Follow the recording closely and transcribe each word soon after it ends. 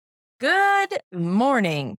Good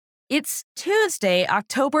morning. It's Tuesday,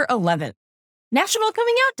 October 11th, National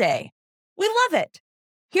Coming Out Day. We love it.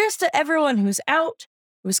 Here's to everyone who's out,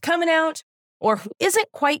 who's coming out, or who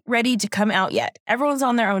isn't quite ready to come out yet. Everyone's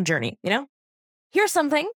on their own journey, Here's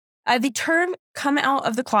something. The term come out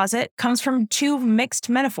of the closet comes from two mixed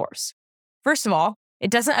metaphors. First of all, it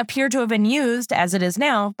doesn't appear to have been used, as it is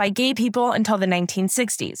now, by gay people until the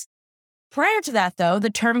 1960s. Prior to that, though, the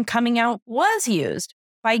term coming out was used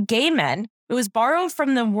by gay men. It was borrowed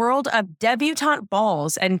from the world of debutante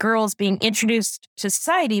balls and girls being introduced to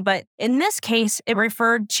society, but in this case, it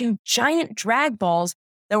referred to giant drag balls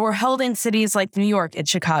that were held in cities like New York and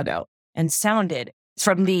Chicago and sounded,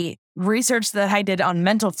 from the research that I did on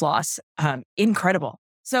mental floss, incredible.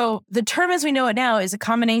 So the term as we know it now is a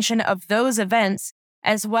combination of those events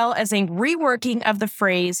as well as a reworking of the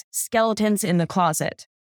phrase skeletons in the closet.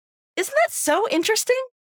 Isn't that so interesting?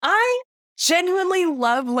 I genuinely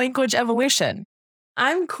love language evolution.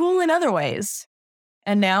 I'm cool in other ways.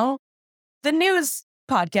 And now, the news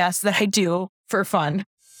podcast that I do for fun.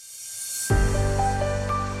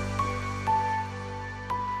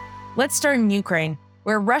 Let's start in Ukraine,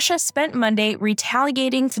 where Russia spent Monday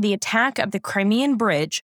retaliating for the attack of the Crimean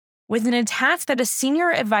Bridge with an attack that a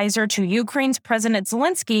senior advisor to Ukraine's President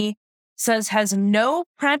Zelensky says has no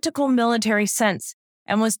practical military sense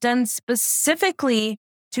and was done specifically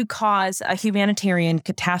to cause a humanitarian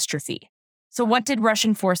catastrophe. So what did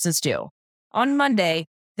Russian forces do? On Monday,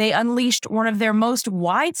 they unleashed one of their most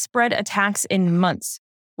widespread attacks in months,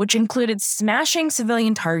 which included smashing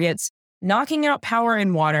civilian targets, knocking out power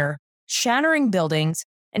and water, shattering buildings,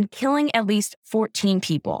 and killing at least 14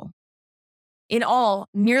 people. In all,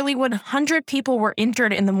 nearly 100 people were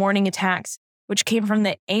injured in the morning attacks, which came from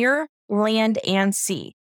the air, land, and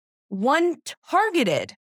sea. One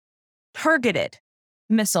targeted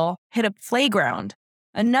missile hit a playground.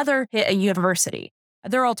 Another hit a university.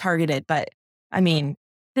 They're all targeted, but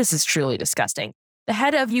this is truly disgusting. The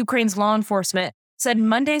head of Ukraine's law enforcement said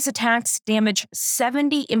Monday's attacks damaged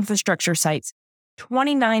 70 infrastructure sites,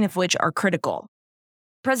 29 of which are critical.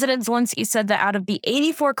 President Zelensky said that out of the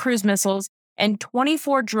 84 cruise missiles and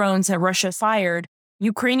 24 drones that Russia fired,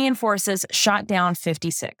 Ukrainian forces shot down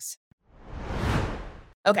 56.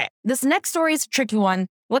 Okay, this next story is a tricky one.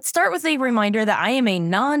 Let's start with a reminder that I am a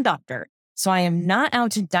non-doctor, so I am not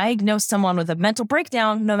out to diagnose someone with a mental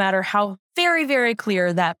breakdown, no matter how very, very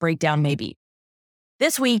clear that breakdown may be.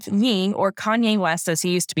 This week, Ye, or Kanye West as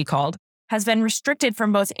he used to be called, has been restricted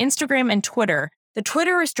from both Instagram and Twitter. The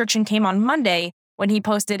Twitter restriction came on Monday when he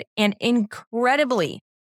posted an incredibly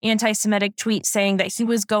anti-Semitic tweet saying that he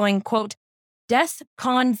was going, quote,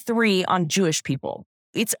 DeathCon 3 on Jewish people.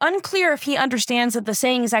 It's unclear if he understands that the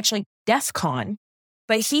saying is actually DEFCON,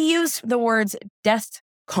 but he used the words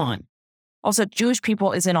DeathCon. Also, Jewish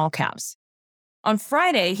people is in all caps. On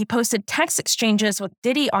Friday, he posted text exchanges with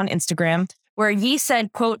Diddy on Instagram, where Ye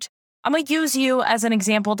said, quote, I'm going to use you as an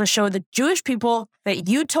example to show the Jewish people that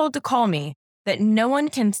you told to call me that no one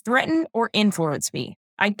can threaten or influence me.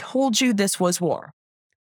 I told you this was war.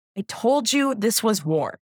 I told you this was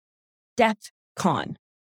war. DEFCON.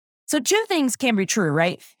 So two things can be true,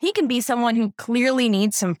 right? He can be someone who clearly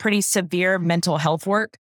needs some pretty severe mental health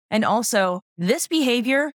work. And also, this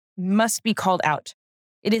behavior must be called out.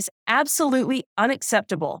 It is absolutely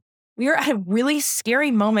unacceptable. We are at a really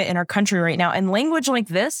scary moment in our country right now. And language like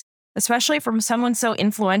this, especially from someone so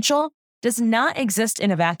influential, does not exist in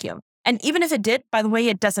a vacuum. And even if it did, by the way,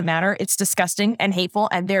 it doesn't matter. It's disgusting and hateful,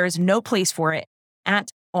 and there is no place for it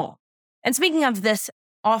at all. And speaking of this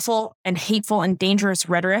awful and hateful and dangerous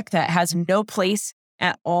rhetoric that has no place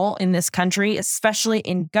at all in this country, especially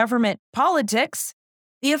in government politics,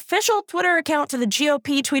 the official Twitter account to the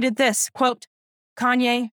GOP tweeted this, quote,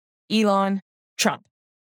 Kanye, Elon, Trump.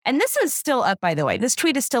 And this is still up, by the way. This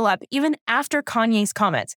tweet is still up even after Kanye's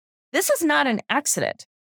comments. This is not an accident.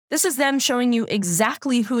 This is them showing you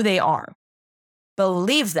exactly who they are.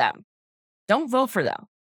 Believe them. Don't vote for them.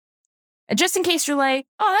 And just in case you're like,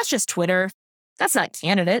 oh, that's just Twitter. That's not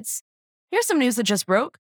candidates. Here's some news that just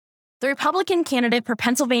broke. The Republican candidate for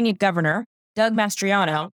Pennsylvania governor, Doug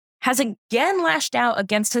Mastriano, has again lashed out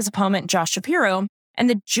against his opponent, Josh Shapiro, and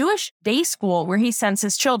the Jewish day school where he sends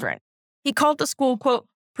his children. He called the school, quote,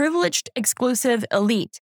 privileged, exclusive,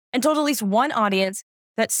 elite, and told at least one audience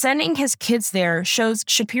that sending his kids there shows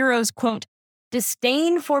Shapiro's, quote,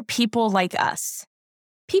 disdain for people like us.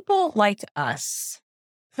 People like us.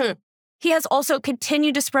 He has also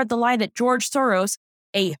continued to spread the lie that George Soros,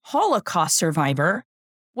 a Holocaust survivor,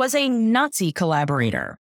 was a Nazi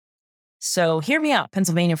collaborator. So hear me out,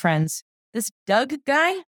 Pennsylvania friends. This Doug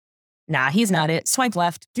guy? Nah, he's not it. Swipe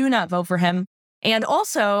left. Do not vote for him. And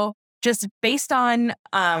also, just based on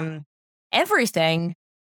everything,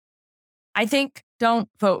 I think don't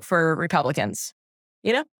vote for Republicans.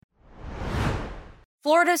 You know?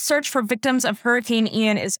 Florida's search for victims of Hurricane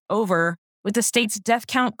Ian is over, with the state's death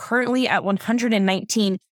count currently at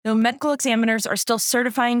 119, though medical examiners are still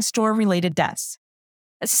certifying storm-related deaths.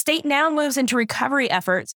 As the state now moves into recovery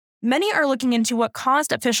efforts, many are looking into what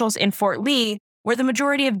caused officials in Fort Lee, where the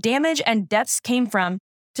majority of damage and deaths came from,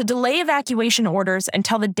 to delay evacuation orders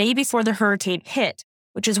until the day before the hurricane hit,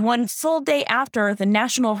 which is one full day after the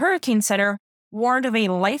National Hurricane Center warned of a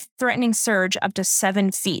life-threatening surge up to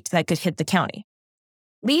 7 feet that could hit the county.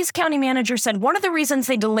 Lee's county manager said one of the reasons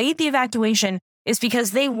they delayed the evacuation is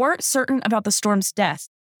because they weren't certain about the storm's depth,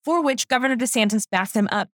 for which Governor DeSantis backed them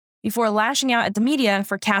up before lashing out at the media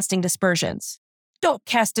for casting dispersions. Don't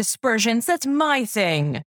cast dispersions, that's my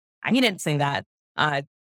thing. He didn't say that,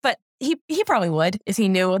 but he probably would if he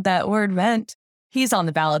knew what that word meant. He's on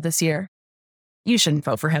the ballot this year. You shouldn't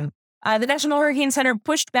vote for him. The National Hurricane Center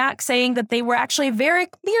pushed back, saying that they were actually very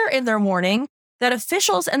clear in their warning that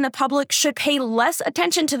officials and the public should pay less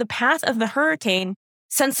attention to the path of the hurricane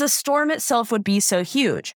since the storm itself would be so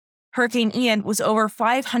huge. Hurricane Ian was over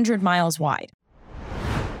 500 miles wide.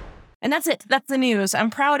 And that's it. That's the news. I'm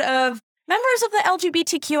proud of members of the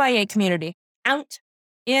LGBTQIA community. Out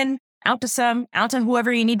to some, out to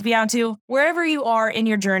whoever you need to be out to. Wherever you are in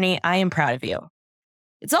your journey, I am proud of you.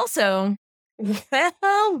 It's also,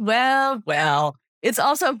 it's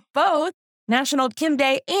also both National Kim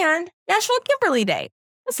Day and National Kimberly Day.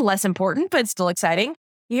 That's less important, but still exciting.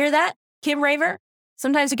 You hear that, Kim Raver?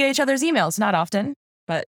 Sometimes we get each other's emails, not often.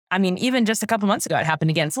 But I mean, even just a couple months ago, it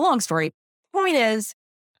happened again. It's a long story. Point is,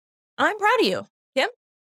 I'm proud of you, Kim.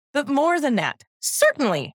 But more than that,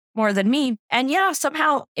 certainly more than me. And yeah,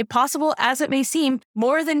 somehow, impossible as it may seem,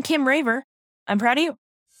 more than Kim Raver, I'm proud of you.